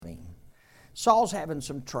Saul's having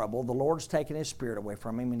some trouble. The Lord's taking his spirit away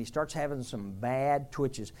from him, and he starts having some bad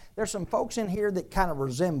twitches. There's some folks in here that kind of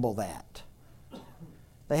resemble that.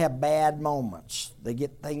 They have bad moments. They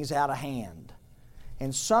get things out of hand.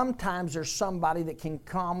 And sometimes there's somebody that can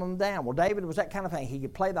calm them down. Well, David was that kind of thing. He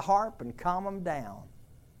could play the harp and calm them down.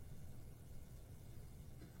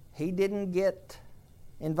 He didn't get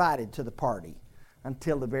invited to the party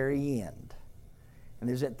until the very end. And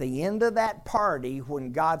it's at the end of that party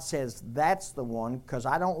when God says, that's the one, because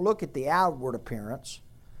I don't look at the outward appearance,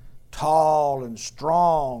 tall and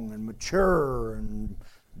strong and mature and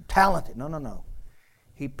talented. No.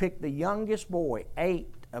 He picked the youngest boy,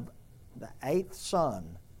 the eighth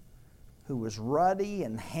son, who was ruddy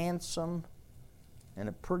and handsome and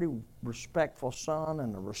a pretty respectful son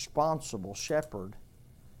and a responsible shepherd.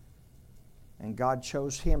 And God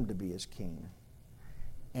chose him to be his king.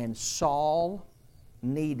 And Saul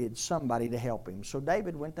needed somebody to help him. So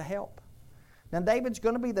David went to help. Now David's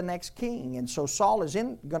going to be the next king, and so Saul is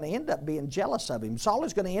going to end up being jealous of him. Saul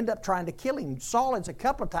is going to end up trying to kill him. Saul is a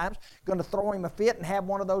couple of times going to throw him a fit and have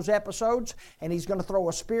one of those episodes, and he's going to throw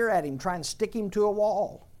a spear at him, trying to stick him to a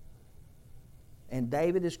wall. And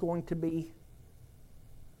David is going to be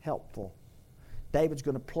helpful. David's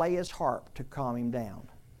going to play his harp to calm him down.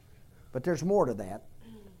 But there's more to that.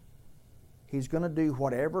 He's going to do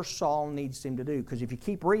whatever Saul needs him to do. Because if you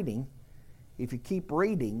keep reading,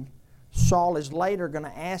 Saul is later going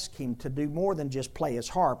to ask him to do more than just play his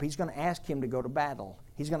harp. He's going to ask him to go to battle.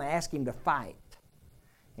 He's going to ask him to fight.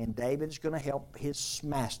 And David's going to help his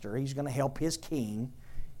master. He's going to help his king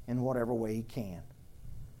in whatever way he can.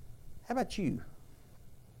 How about you?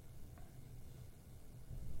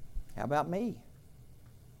 How about me?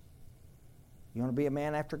 You want to be a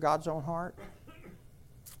man after God's own heart?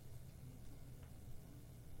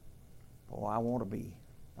 Oh, I want to be.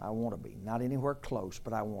 Not anywhere close,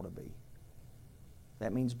 but I want to be.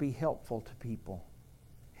 That means be helpful to people.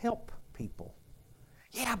 Help people.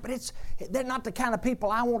 Yeah, but they're not the kind of people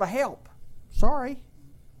I want to help. Sorry.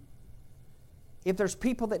 If there's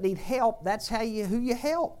people that need help, that's who you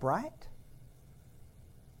help, right?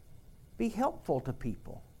 Be helpful to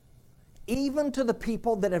people. Even to the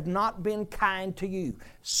people that have not been kind to you.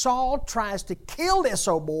 Saul tries to kill this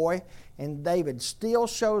old boy, and David still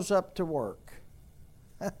shows up to work.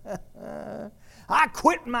 I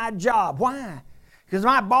quit my job. Why? Because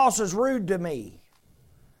my boss is rude to me.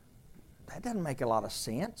 That doesn't make a lot of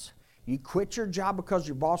sense. You quit your job because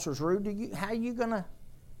your boss was rude to you? How are you going to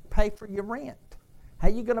pay for your rent? How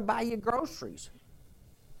are you going to buy your groceries?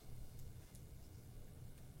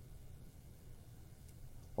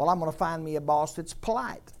 Well, I'm going to find me a boss that's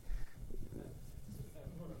polite.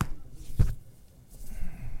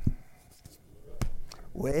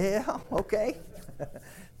 Well, okay.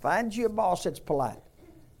 Find you a boss that's polite.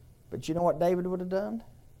 But you know what David would have done?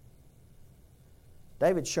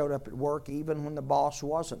 David showed up at work even when the boss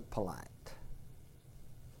wasn't polite.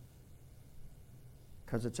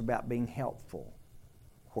 Because it's about being helpful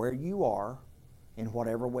where you are in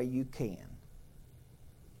whatever way you can.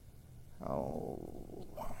 Oh,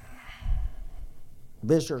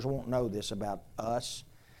 visitors won't know this about us,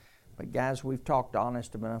 but guys, we've talked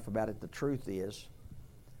honest enough about it. The truth is,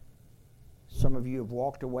 some of you have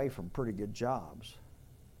walked away from pretty good jobs.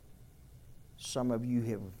 Some of you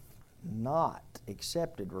have not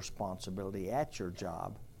accepted responsibility at your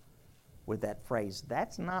job with that phrase,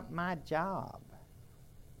 that's not my job.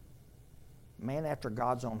 Man after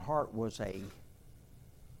God's own heart was a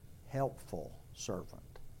helpful servant.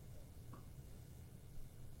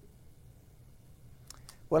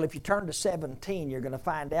 Well, if you turn to 17, you're going to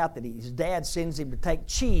find out that his dad sends him to take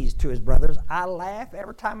cheese to his brothers. I laugh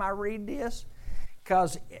every time I read this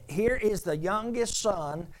because here is the youngest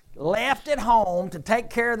son left at home to take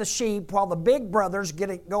care of the sheep while the big brothers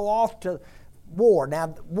go off to war.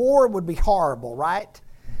 Now, war would be horrible, right?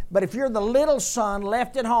 But if you're the little son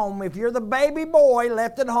left at home, if you're the baby boy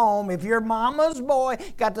left at home, if you're mama's boy,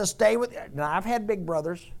 got to stay with... Now, I've had big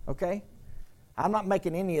brothers, okay? I'm not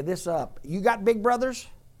making any of this up. You got big brothers?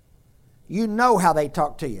 You know how they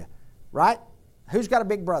talk to you, right? Who's got a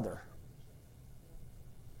big brother?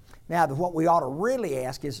 Now, what we ought to really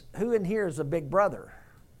ask is, who in here is a big brother?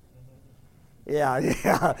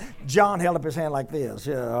 Yeah. John held up his hand like this.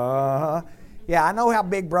 Yeah, I know how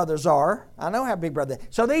big brothers are.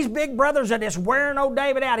 So these big brothers are just wearing old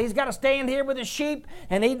David out. He's got to stand here with his sheep,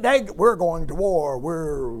 and we're going to war.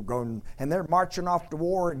 And they're marching off to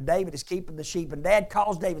war, and David is keeping the sheep. And Dad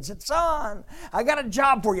calls David and said, son, I got a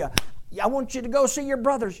job for you. I want you to go see your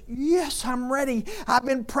brothers. Yes, I'm ready. I've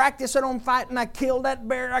been practicing on fighting. I killed that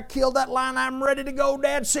bear. I killed that lion. I'm ready to go.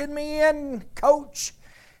 Dad, send me in, coach.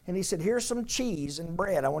 And he said, here's some cheese and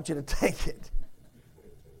bread. I want you to take it.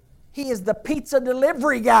 He is the pizza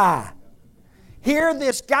delivery guy. Here,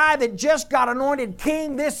 this guy that just got anointed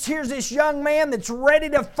king, here's this young man that's ready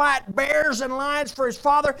to fight bears and lions for his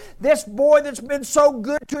father. This boy that's been so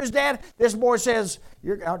good to his dad, this boy says,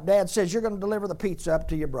 Dad says, you're going to deliver the pizza up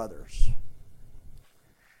to your brothers.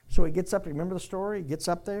 So he gets up, remember the story? He gets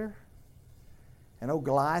up there, and old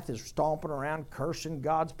Goliath is stomping around, cursing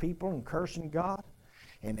God's people and cursing God.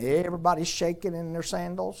 And everybody's shaking in their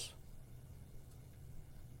sandals.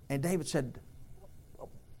 And David said,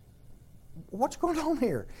 what's going on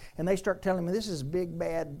here? And they start telling me this is big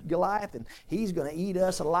bad Goliath and he's going to eat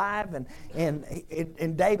us alive.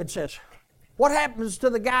 And David says, what happens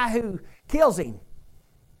to the guy who kills him?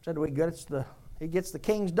 Said he gets the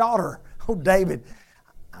king's daughter. Oh, David,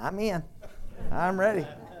 I'm in. I'm ready.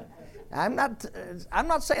 I'm not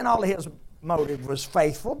saying all of his motive was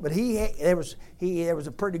faithful, but there was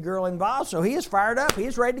a pretty girl involved, so he is fired up.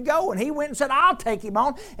 He's ready to go, and he went and said, I'll take him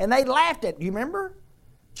on. And they laughed at him. You remember?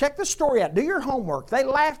 Check the story out. Do your homework. They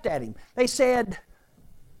laughed at him. They said,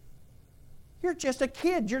 you're just a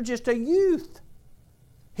kid. You're just a youth.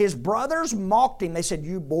 His brothers mocked him. They said,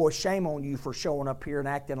 you boy, shame on you for showing up here and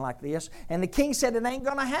acting like this. And the king said, it ain't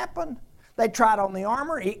going to happen. They tried on the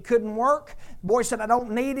armor. It couldn't work. The boy said, I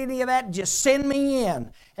don't need any of that. Just send me in.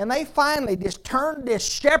 And they finally just turned this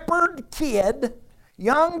shepherd kid,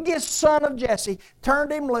 youngest son of Jesse,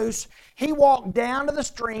 turned him loose. He walked down to the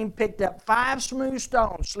stream, picked up 5 smooth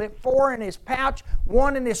stones, slipped 4 in his pouch,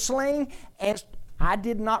 1 in his sling, and I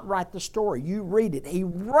did not write the story. You read it. He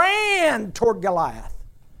ran toward Goliath.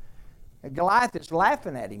 And Goliath is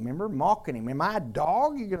laughing at him, remember, mocking him. Am I a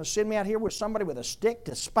dog? You're going to send me out here with somebody with a stick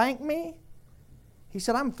to spank me? He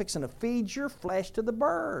said, I'm fixing to feed your flesh to the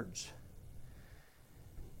birds.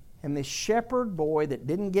 And this shepherd boy that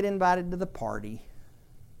didn't get invited to the party,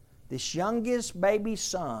 this youngest baby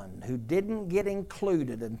son who didn't get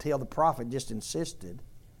included until the prophet just insisted,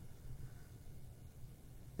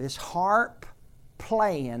 this harp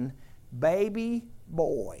playing baby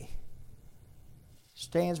boy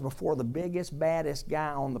stands before the biggest, baddest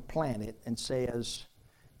guy on the planet and says,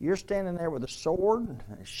 you're standing there with a sword,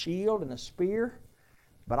 and a shield, and a spear,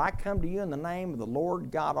 but I come to you in the name of the Lord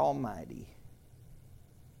God Almighty.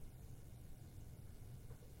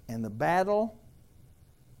 And the battle,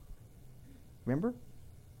 remember?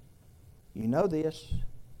 You know this.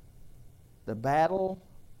 The battle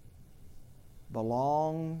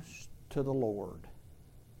belongs to the Lord.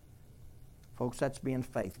 Folks, that's being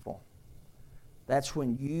faithful. That's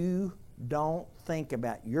when you don't think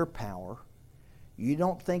about your power. You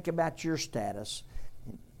don't think about your status.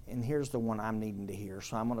 And here's the one I'm needing to hear,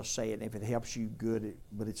 so I'm going to say it. If it helps you, good,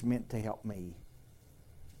 but it's meant to help me.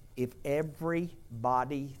 If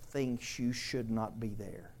everybody thinks you should not be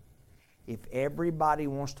there, if everybody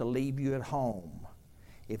wants to leave you at home,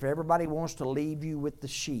 if everybody wants to leave you with the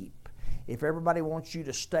sheep, if everybody wants you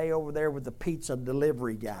to stay over there with the pizza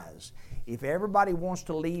delivery guys, if everybody wants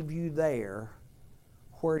to leave you there,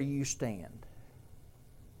 where do you stand?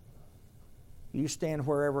 You stand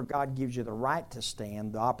wherever God gives you the right to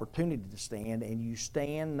stand, the opportunity to stand, and you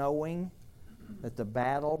stand knowing that the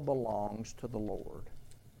battle belongs to the Lord.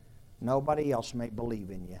 Nobody else may believe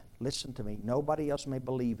in you. Listen to me. Nobody else may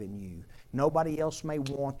believe in you. Nobody else may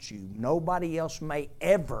want you. Nobody else may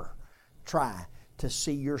ever try to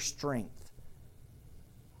see your strength.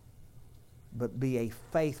 But be a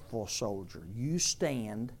faithful soldier. You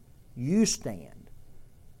stand. You stand.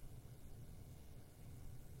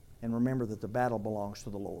 And remember that the battle belongs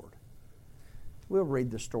to the Lord. We'll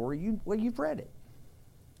read the story. You've read it.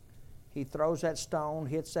 He throws that stone,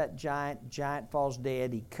 hits that giant falls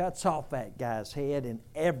dead. He cuts off that guy's head, and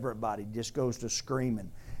everybody just goes to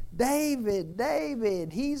screaming, David,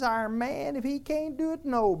 David, he's our man. If he can't do it,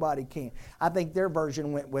 nobody can. I think their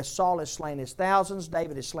version went with Saul has slain his thousands,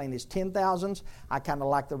 David has slain his 10,000s. I kind of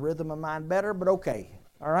like the rhythm of mine better, but okay,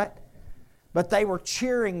 all right? But they were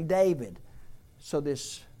cheering David. So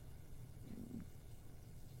this,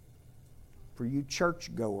 for you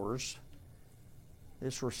churchgoers,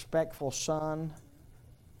 this respectful son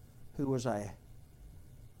who was a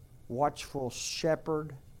watchful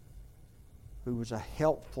shepherd, who was a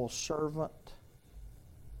helpful servant,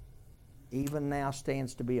 even now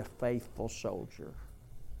stands to be a faithful soldier.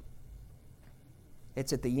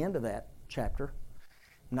 It's at the end of that chapter,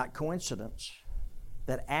 not coincidence,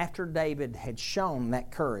 that after David had shown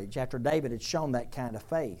that courage, after David had shown that kind of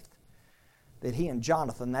faith, that he and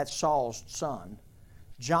Jonathan, that's Saul's son,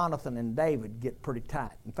 Jonathan and David get pretty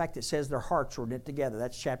tight. In fact, it says their hearts were knit together.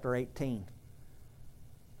 That's chapter 18.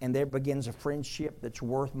 And there begins a friendship that's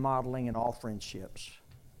worth modeling in all friendships.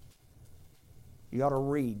 You ought to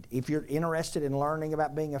read. If you're interested in learning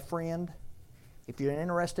about being a friend, if you're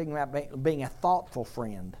interested in about being a thoughtful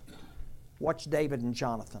friend, watch David and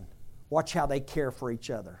Jonathan. Watch how they care for each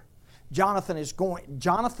other.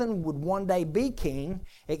 Jonathan would one day be king,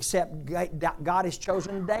 except God has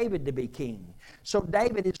chosen David to be king. So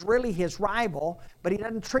David is really his rival, but he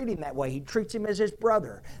doesn't treat him that way. He treats him as his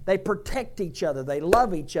brother. They protect each other. They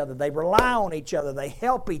love each other. They rely on each other. They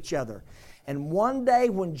help each other. And one day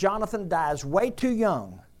when Jonathan dies way too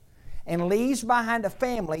young and leaves behind a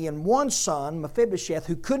family and one son, Mephibosheth,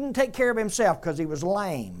 who couldn't take care of himself because he was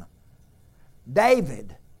lame,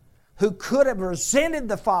 David, who could have resented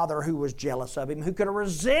the father who was jealous of him, who could have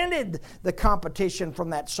resented the competition from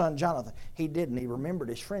that son Jonathan. He didn't. He remembered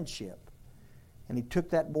his friendship. And he took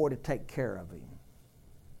that boy to take care of him.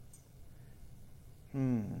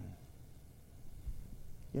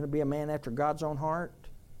 You want to be a man after God's own heart?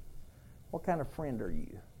 What kind of friend are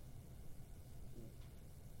you?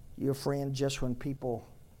 You a friend just when people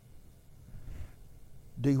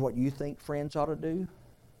do what you think friends ought to do?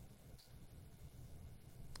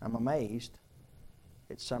 I'm amazed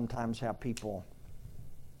at sometimes how people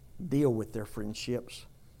deal with their friendships.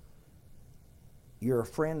 You're a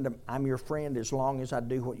friend. I'm your friend as long as I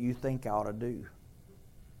do what you think I ought to do.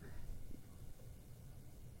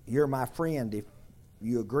 You're my friend if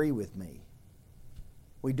you agree with me.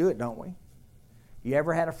 We do it, don't we? You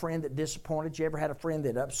ever had a friend that disappointed you? Ever had a friend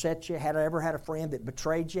that upset you? Ever had a friend that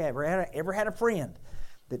betrayed you? Ever had a friend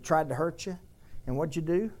that tried to hurt you? And what'd you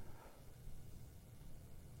do?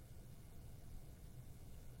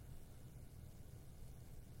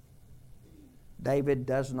 David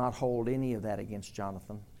does not hold any of that against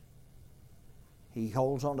Jonathan. He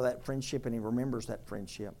holds on to that friendship and he remembers that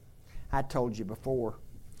friendship. I told you before,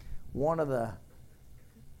 one of the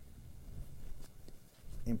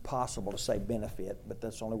impossible to say benefit, but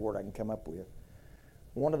that's the only word I can come up with.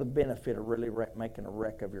 One of the benefit of really making a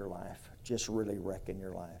wreck of your life, just really wrecking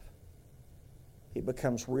your life. It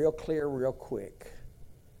becomes real clear real quick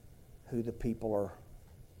who the people are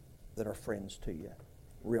that are friends to you,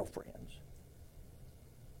 real friends.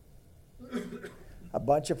 A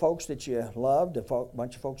bunch of folks that you loved, a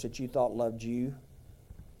bunch of folks that you thought loved you,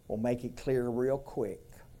 will make it clear real quick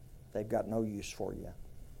they've got no use for you.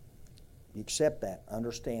 You accept that,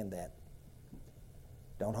 understand that.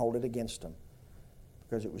 Don't hold it against them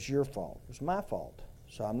because it was your fault. It was my fault,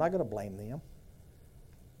 so I'm not going to blame them.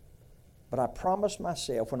 But I promised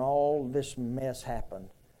myself when all this mess happened,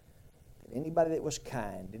 that anybody that was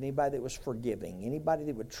kind, anybody that was forgiving, anybody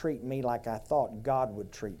that would treat me like I thought God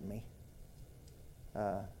would treat me,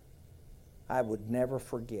 I would never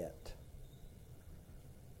forget.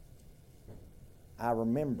 I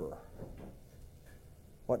remember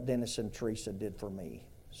what Dennis and Teresa did for me.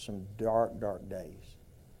 Some dark, dark days.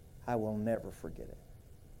 I will never forget it.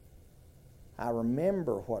 I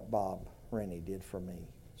remember what Bob Rennie did for me.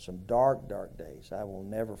 Some dark, dark days. I will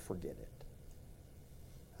never forget it.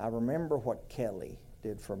 I remember what Kelly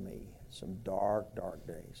did for me. Some dark, dark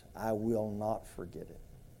days. I will not forget it.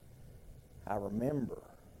 I remember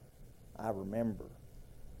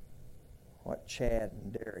what Chad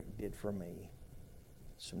and Derek did for me.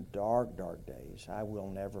 Some dark, dark days. I will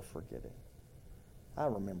never forget it. I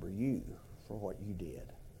remember you for what you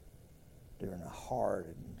did during a hard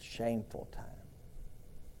and shameful time.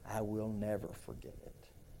 I will never forget it.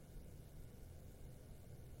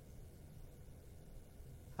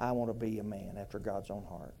 I want to be a man after God's own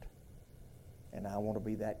heart. And I want to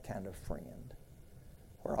be that kind of friend.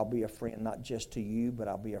 Where I'll be a friend not just to you, but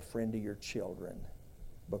I'll be a friend to your children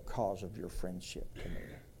because of your friendship to me.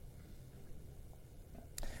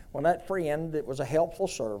 When that friend that was a helpful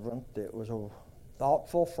servant, that was a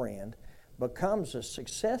thoughtful friend, becomes a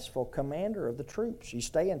successful commander of the troops. You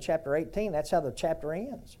stay in chapter 18, that's how the chapter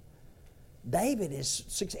ends. David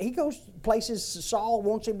he goes places Saul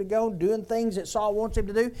wants him to go, doing things that Saul wants him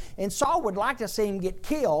to do, and Saul would like to see him get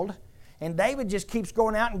killed, and David just keeps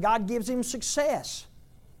going out and God gives him success.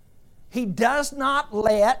 He does not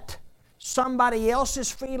let somebody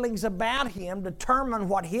else's feelings about him determine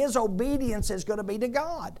what his obedience is going to be to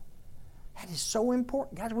God. That is so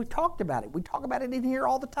important. Guys, we talked about it. We talk about it in here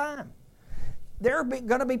all the time. There are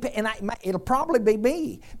going to be, and it'll probably be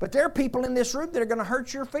me, but there are people in this room that are going to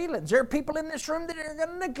hurt your feelings. There are people in this room that are going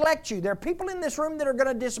to neglect you. There are people in this room that are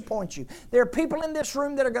going to disappoint you. There are people in this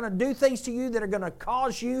room that are going to do things to you that are going to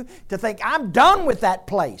cause you to think, I'm done with that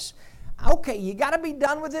place. Okay, you got to be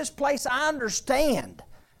done with this place, I understand.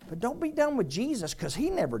 But don't be done with Jesus because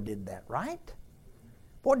He never did that, right?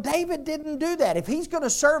 Boy, David didn't do that. If he's going to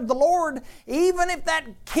serve the Lord, even if that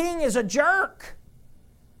king is a jerk,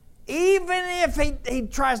 Even if he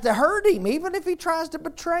tries to hurt him, even if he tries to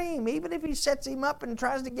betray him, even if he sets him up and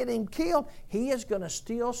tries to get him killed, he is going to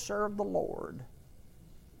still serve the Lord.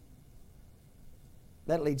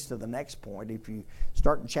 That leads to the next point. If you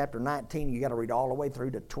start in chapter 19, you got to read all the way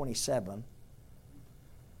through to 27.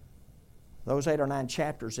 Those 8 or 9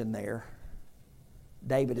 chapters in there,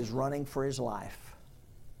 David is running for his life.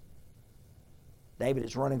 David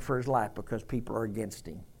is running for his life because people are against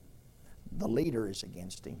him. The leader is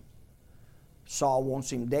against him. Saul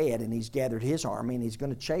wants him dead, and he's gathered his army, and he's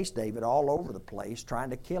going to chase David all over the place trying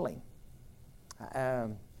to kill him.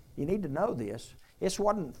 You need to know this. This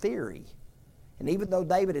wasn't theory. And even though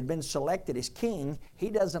David had been selected as king, he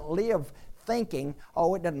doesn't live thinking,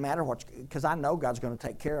 oh, it doesn't matter because I know God's going to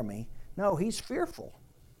take care of me. No, he's fearful.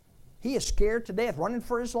 He is scared to death, running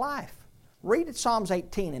for his life. Read at Psalms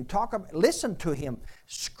 18 and listen to him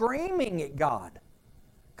screaming at God.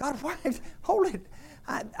 God, why? Hold it.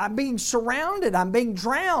 I'm being surrounded. I'm being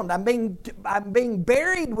drowned. I'm being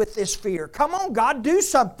buried with this fear. Come on, God, do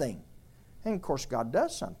something. And of course, God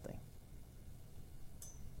does something.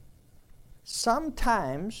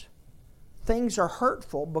 Sometimes things are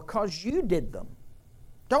hurtful because you did them.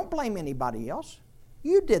 Don't blame anybody else.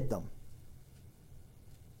 You did them.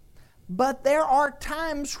 But there are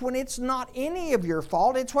times when it's not any of your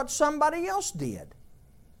fault. It's what somebody else did.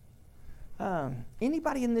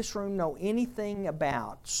 Anybody in this room know anything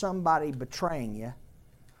about somebody betraying you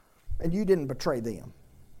and you didn't betray them?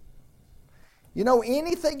 You know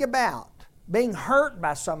anything about being hurt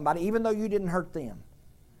by somebody even though you didn't hurt them?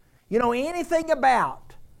 You know anything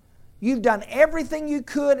about you've done everything you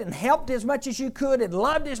could and helped as much as you could and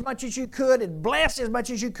loved as much as you could and blessed as much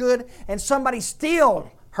as you could, and somebody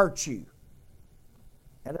still hurt you?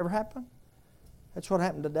 That ever happened? That's what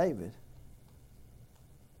happened to David.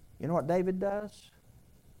 You know what David does?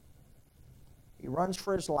 He runs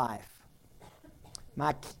for his life.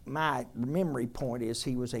 My memory point is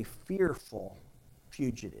he was a fearful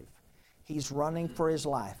fugitive. He's running for his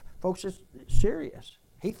life. Folks, it's serious.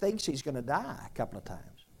 He thinks he's going to die a couple of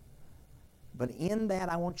times. But in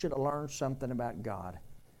that, I want you to learn something about God.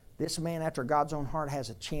 This man after God's own heart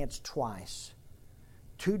has a chance twice.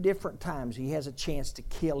 2 different times he has a chance to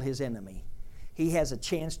kill his enemy. He has a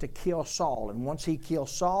chance to kill Saul, and once he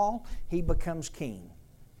kills Saul, he becomes king.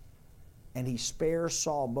 And he spares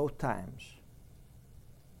Saul both times.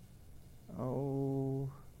 Oh,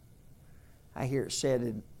 I hear it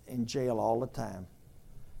said in jail all the time.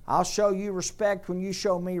 I'll show you respect when you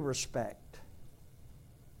show me respect.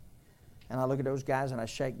 And I look at those guys and I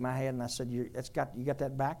shake my head and I said, you got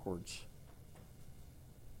that backwards.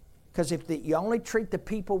 Because if you only treat the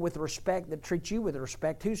people with respect that treat you with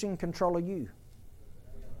respect, who's in control of you?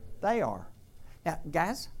 They are. Now,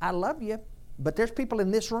 guys, I love you, but there's people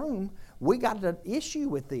in this room, we got an issue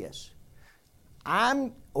with this.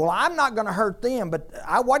 I'm not going to hurt them, but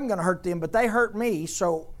I wasn't going to hurt them, but they hurt me,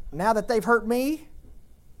 so now that they've hurt me,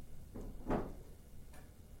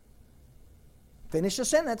 finish the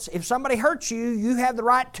sentence. If somebody hurts you, you have the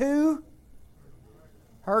right to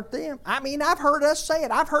hurt them. I mean, I've heard us say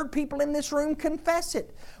it. I've heard people in this room confess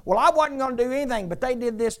it. Well, I wasn't going to do anything, but they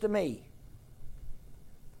did this to me.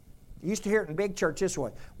 You used to hear it in big church this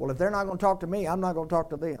way. Well, if they're not going to talk to me, I'm not going to talk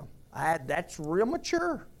to them. That's real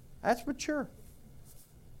mature. That's mature.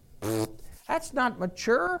 That's not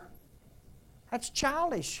mature. That's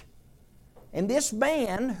childish. And this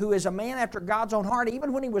man, who is a man after God's own heart,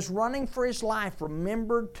 even when he was running for his life,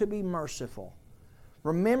 remembered to be merciful.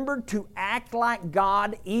 Remembered to act like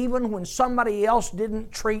God even when somebody else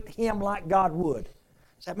didn't treat him like God would.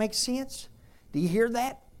 Does that make sense? Do you hear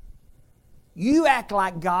that? You act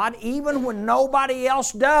like God even when nobody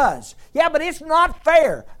else does. Yeah, but it's not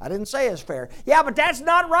fair. I didn't say it's fair. Yeah, but that's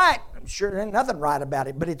not right. I'm sure there ain't nothing right about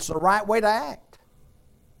it, but it's the right way to act.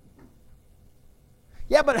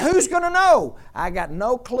 Yeah, but who's going to know? I got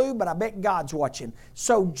no clue, but I bet God's watching.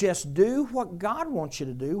 So just do what God wants you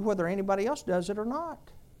to do, whether anybody else does it or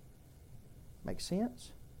not. Make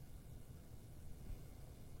sense?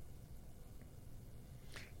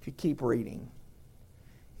 If you keep reading,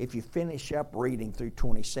 if you finish up reading through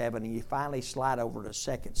 27 and you finally slide over to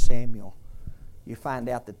 2 Samuel, you find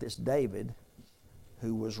out that this David,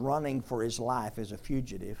 who was running for his life as a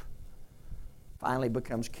fugitive, finally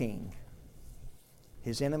becomes king.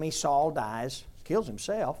 His enemy Saul dies, kills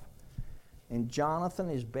himself, and Jonathan,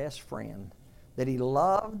 his best friend, that he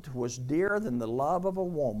loved was dearer than the love of a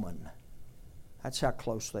woman. That's how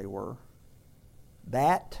close they were.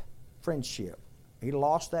 That friendship, he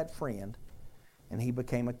lost that friend, and he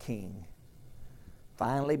became a king.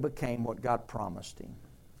 Finally became what God promised him.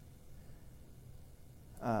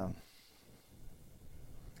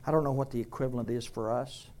 I don't know what the equivalent is for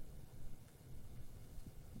us,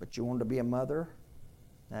 but you wanted to be a mother,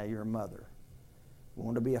 now you're a mother. You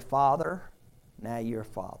wanted to be a father, now you're a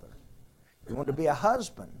father. You wanted to be a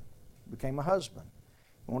husband, you became a husband.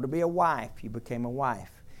 You wanted to be a wife, you became a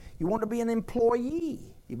wife. You wanted to be an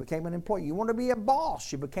employee, you became an employee. You wanted to be a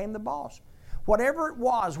boss, you became the boss. Whatever it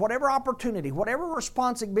was, whatever opportunity, whatever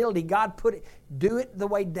responsibility God put it, do it the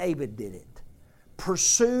way David did it.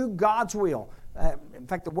 Pursue God's will. In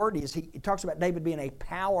fact, the word is, he talks about David being a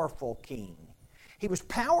powerful king. He was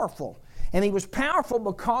powerful. And he was powerful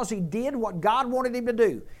because he did what God wanted him to do.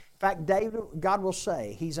 In fact, God will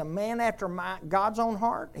say, he's a man after God's own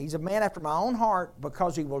heart. He's a man after my own heart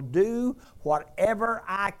because he will do whatever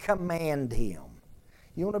I command him.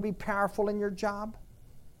 You want to be powerful in your job?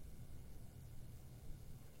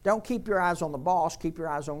 Don't keep your eyes on the boss, keep your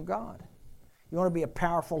eyes on God. You want to be a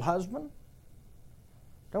powerful husband?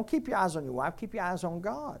 Don't keep your eyes on your wife, keep your eyes on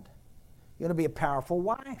God. You want to be a powerful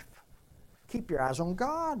wife? Keep your eyes on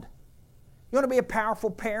God. You want to be a powerful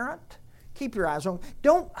parent? Keep your eyes on...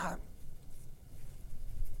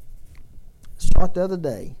 saw it the other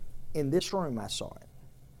day. In this room I saw it.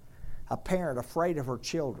 A parent afraid of her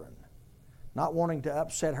children, not wanting to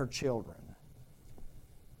upset her children.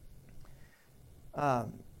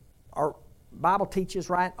 Our Bible teaches,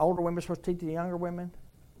 right? Older women are supposed to teach the younger women.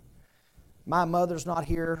 My mother's not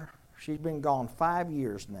here. She's been gone 5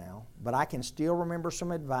 years now. But I can still remember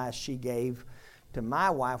some advice she gave to my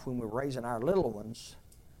wife when we were raising our little ones.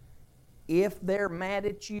 If they're mad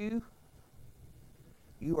at you,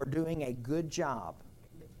 you are doing a good job.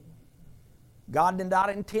 God did not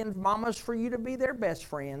intend mamas for you to be their best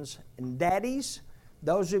friends. And daddies,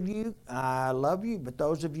 those of you, I love you, but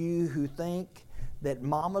those of you who think that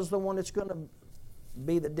mama's the one that's going to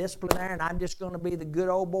be the disciplinarian and I'm just going to be the good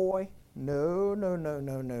old boy. No.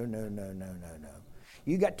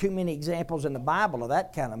 You got too many examples in the Bible of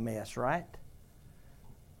that kind of mess, right?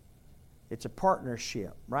 It's a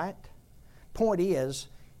partnership, right? Point is,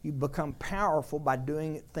 you become powerful by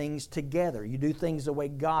doing things together. You do things the way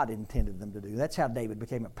God intended them to do. That's how David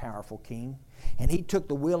became a powerful king. And he took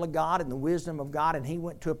the will of God and the wisdom of God and he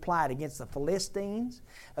went to apply it against the Philistines,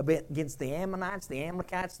 against the Ammonites, the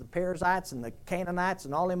Amalekites, the Perizzites, and the Canaanites,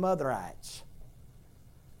 and all them otherites.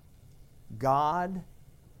 God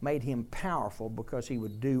made him powerful because he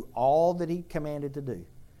would do all that he commanded to do.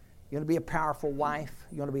 You want to be a powerful wife?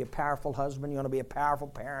 You want to be a powerful husband? You want to be a powerful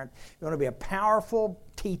parent? You want to be a powerful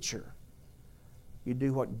teacher? You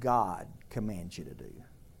do what God commands you to do.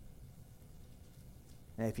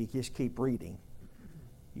 And if you just keep reading,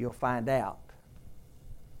 you'll find out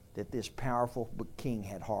that this powerful king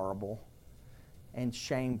had horrible and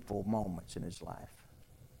shameful moments in his life.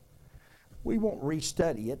 We won't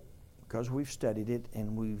restudy it because we've studied it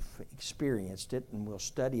and we've experienced it and we'll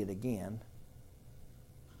study it again.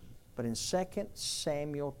 But in 2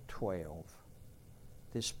 Samuel 12,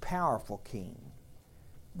 this powerful king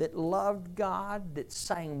that loved God, that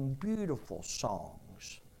sang beautiful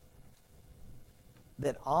songs,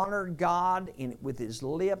 that honored God with his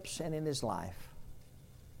lips and in his life,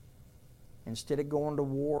 instead of going to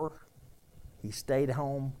war, he stayed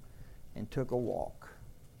home and took a walk.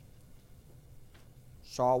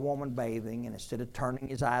 Saw a woman bathing, and instead of turning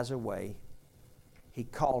his eyes away, he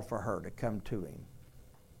called for her to come to him.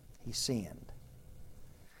 He sinned.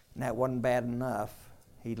 And that wasn't bad enough.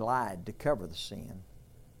 He lied to cover the sin.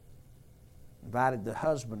 Invited the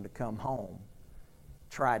husband to come home.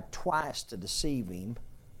 Tried twice to deceive him,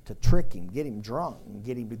 to trick him, get him drunk, and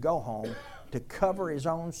get him to go home to cover his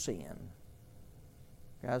own sin.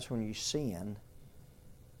 Guys, when you sin,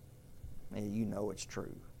 you know it's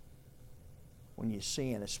true. When you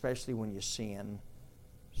sin, especially when you sin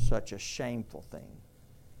such a shameful thing,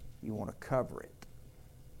 you want to cover it.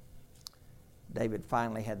 David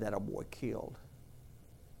finally had that old boy killed.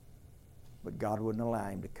 But God wouldn't allow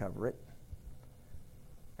him to cover it.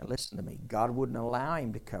 And listen to me, God wouldn't allow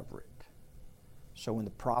him to cover it. So when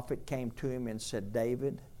the prophet came to him and said,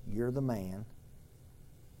 David, you're the man,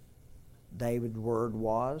 David's word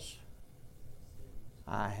was,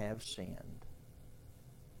 I have sinned.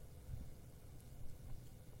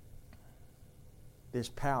 This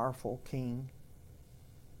powerful king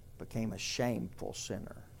became a shameful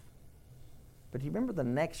sinner. But do you remember the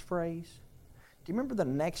next phrase? Do you remember the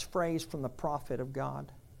next phrase from the prophet of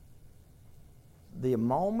God? The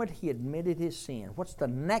moment he admitted his sin. What's the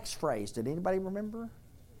next phrase? Did anybody remember?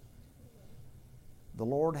 The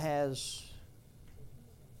Lord has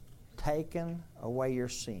taken away your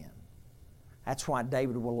sin. That's why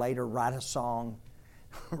David will later write a song,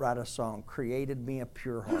 created me a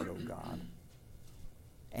pure heart, O God.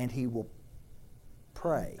 And he will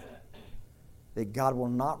pray that God will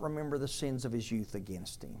not remember the sins of his youth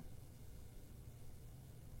against him.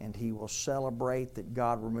 And he will celebrate that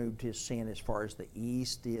God removed his sin as far as the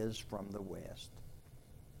east is from the west.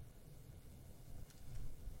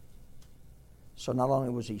 So not only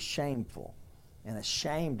was he shameful and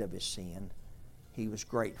ashamed of his sin, he was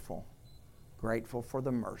grateful. Grateful for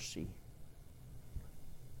the mercy.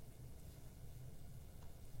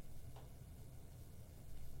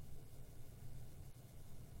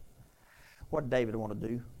 What did David want to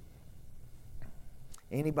do?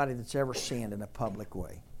 Anybody that's ever sinned in a public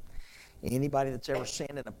way. Anybody that's ever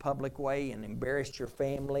sinned in a public way and embarrassed your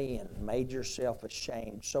family and made yourself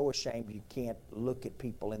ashamed, so ashamed you can't look at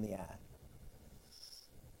people in the eye.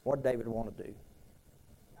 What did David want to do?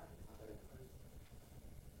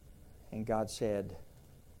 And God said,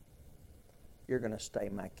 you're going to stay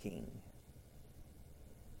my king.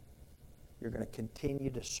 You're going to continue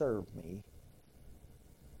to serve me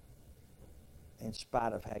in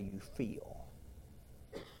spite of how you feel.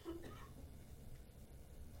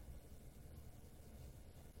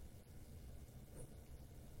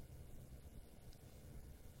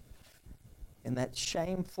 And that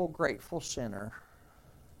shameful, grateful sinner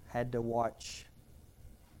had to watch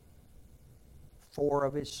 4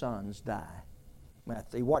 of his sons die.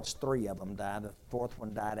 He watched 3 of them die. The 4th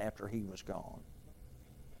one died after he was gone.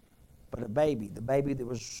 But the baby that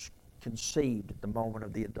was conceived at the moment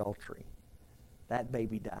of the adultery, that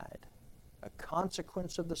baby died. A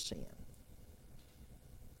consequence of the sin.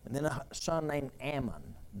 And then a son named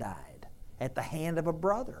Ammon died at the hand of a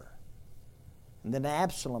brother. And then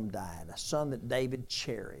Absalom died, a son that David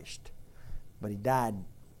cherished. But he died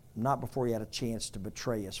not before he had a chance to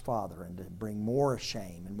betray his father and to bring more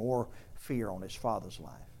shame and more fear on his father's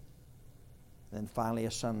life. And then finally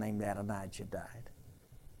a son named Adonijah died.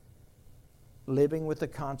 Living with the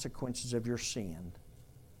consequences of your sin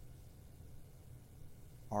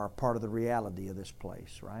are a part of the reality of this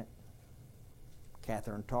place, right?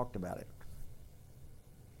 Catherine talked about it.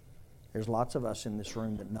 There's lots of us in this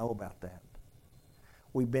room that know about that.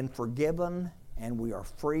 We've been forgiven and we are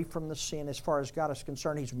free from the sin as far as God is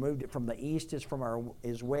concerned. He's moved it from the east as from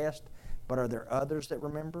his west. But are there others that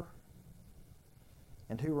remember?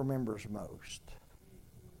 And who remembers most?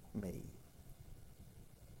 Me.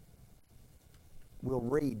 We'll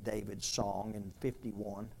read David's song in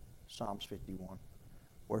 51, Psalms 51,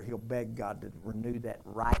 where he'll beg God to renew that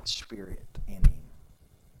right spirit in him.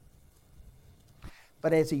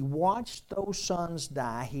 But as he watched those sons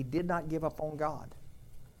die, he did not give up on God.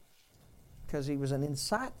 Because he was an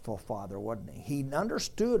insightful father, wasn't he? He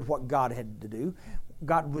understood what God had to do,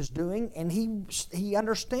 God was doing, and he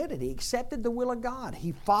understood it. He accepted the will of God.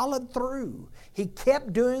 He followed through. He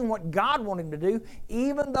kept doing what God wanted him to do,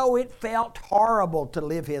 even though it felt horrible to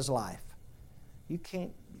live his life. You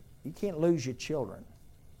can't lose your children.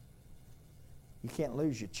 You can't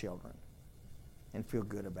lose your children and feel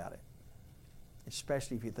good about it,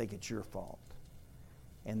 especially if you think it's your fault.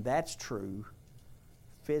 And that's true.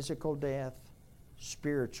 Physical death,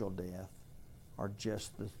 spiritual death are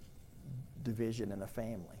just the division in a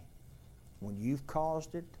family. When you've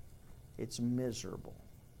caused it, it's miserable.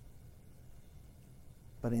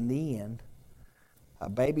 But in the end, a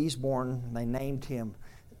baby's born. They named him,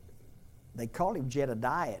 they called him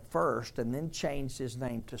Jedediah at first and then changed his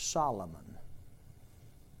name to Solomon.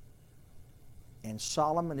 And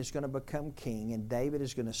Solomon is going to become king, and David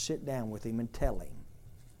is going to sit down with him and tell him,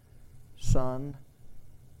 son,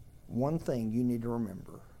 one thing you need to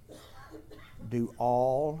remember. Do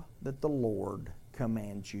all that the Lord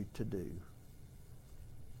commands you to do.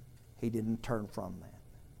 He didn't turn from that.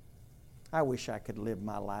 I wish I could live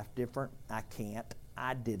my life different. I can't.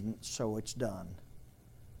 I didn't, so it's done.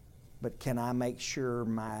 But can I make sure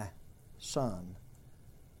my sons,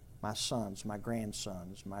 my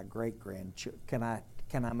grandsons, my great-grandchildren,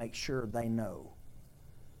 can I make sure they know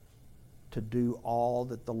to do all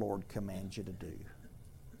that the Lord commands you to do?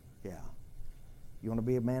 Yeah. You want to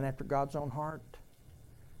be a man after God's own heart?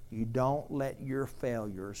 You don't let your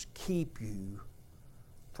failures keep you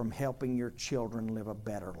from helping your children live a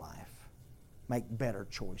better life, make better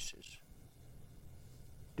choices,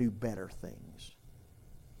 do better things.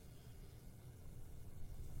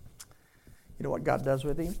 You know what God does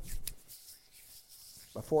with him?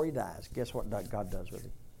 Before he dies, guess what God does with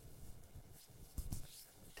him?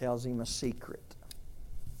 Tells him a secret.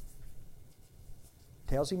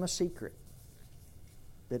 Tells him a secret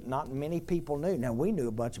that not many people knew. Now, we knew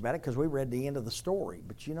a bunch about it because we read the end of the story.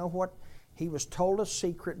 But you know what? He was told a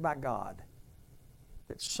secret by God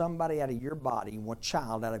that somebody out of your body, one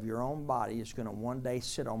child out of your own body, is going to one day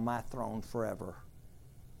sit on my throne forever.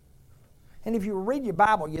 And if you read your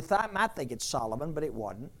Bible, you might think it's Solomon, but it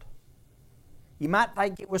wasn't. You might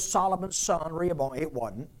think it was Solomon's son, Rehoboam. It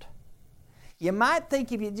wasn't. You might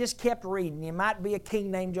think if you just kept reading, you might be a king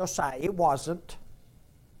named Josiah. It wasn't.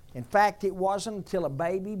 In fact, it wasn't until a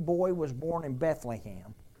baby boy was born in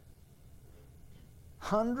Bethlehem.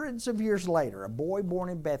 Hundreds of years later, a boy born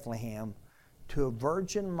in Bethlehem to a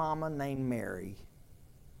virgin mama named Mary,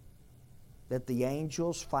 that the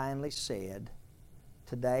angels finally said,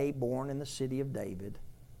 today born in the city of David,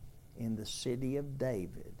 in the city of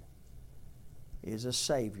David, is a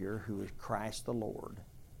Savior who is Christ the Lord.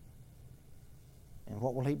 And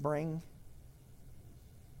what will He bring?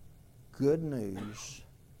 Good news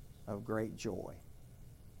of great joy.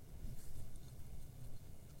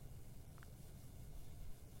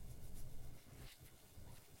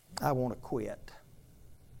 I want to quit.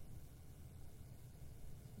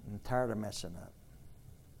 I'm tired of messing up.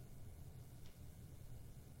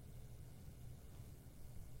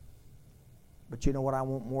 But you know what I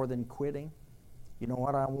want more than quitting? You know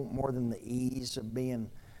what I want more than the ease of being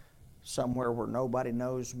somewhere where nobody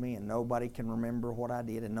knows me and nobody can remember what I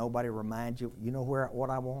did and nobody reminds you? You know what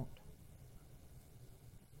I want?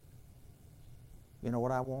 You know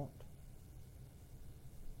what I want?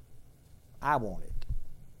 I want it.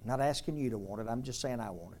 I'm not asking you to want it. I'm just saying I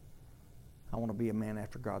want it. I want to be a man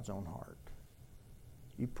after God's own heart.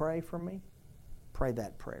 You pray for me? Pray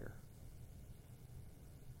that prayer.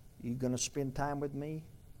 You going to spend time with me?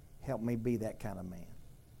 Help me be that kind of man.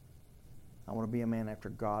 I want to be a man after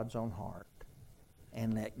God's own heart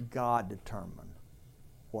and let God determine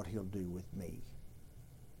what He'll do with me,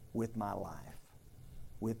 with my life,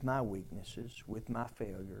 with my weaknesses, with my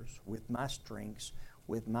failures, with my strengths,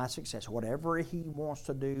 with my success. Whatever He wants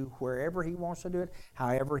to do, wherever He wants to do it,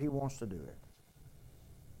 however He wants to do it.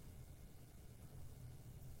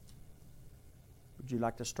 Would you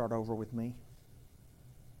like to start over with me?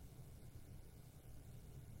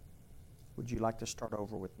 Would you like to start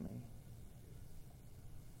over with me?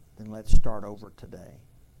 Then let's start over today.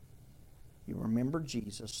 You remember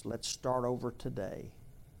Jesus. Let's start over today.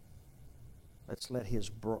 Let's let His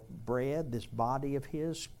bread, this body of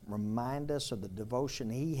His, remind us of the devotion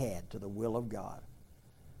He had to the will of God.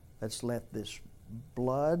 Let's let this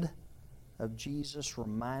blood of Jesus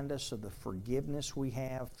remind us of the forgiveness we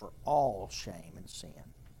have for all shame and sin.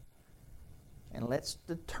 And let's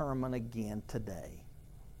determine again today.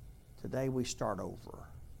 Today we start over.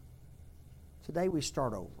 Today we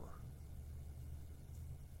start over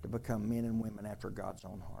to become men and women after God's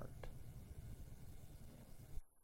own heart.